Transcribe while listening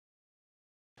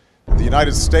The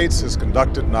United States has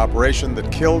conducted an operation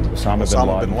that killed Osama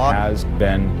bin Laden has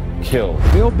been killed.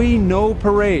 There'll be no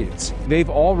parades. They've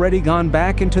already gone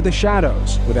back into the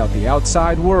shadows without the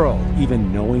outside world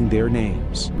even knowing their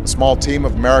names. A small team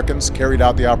of Americans carried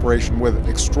out the operation with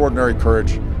extraordinary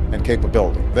courage and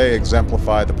capability. They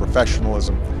exemplify the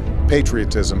professionalism,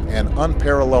 patriotism, and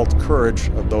unparalleled courage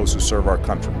of those who serve our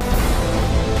country.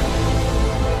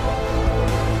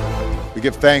 We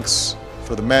give thanks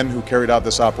for the men who carried out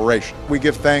this operation. We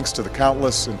give thanks to the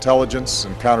countless intelligence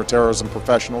and counterterrorism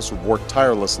professionals who've worked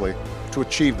tirelessly to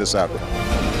achieve this outcome.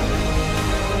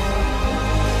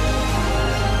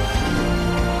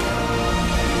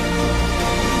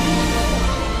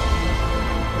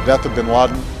 The death of bin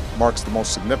Laden marks the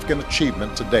most significant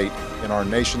achievement to date in our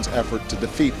nation's effort to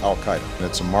defeat al-Qaeda.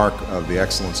 It's a mark of the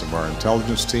excellence of our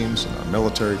intelligence teams and our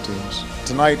military teams.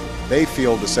 Tonight, they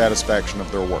feel the satisfaction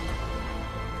of their work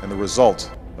and the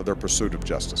result of their pursuit of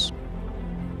justice.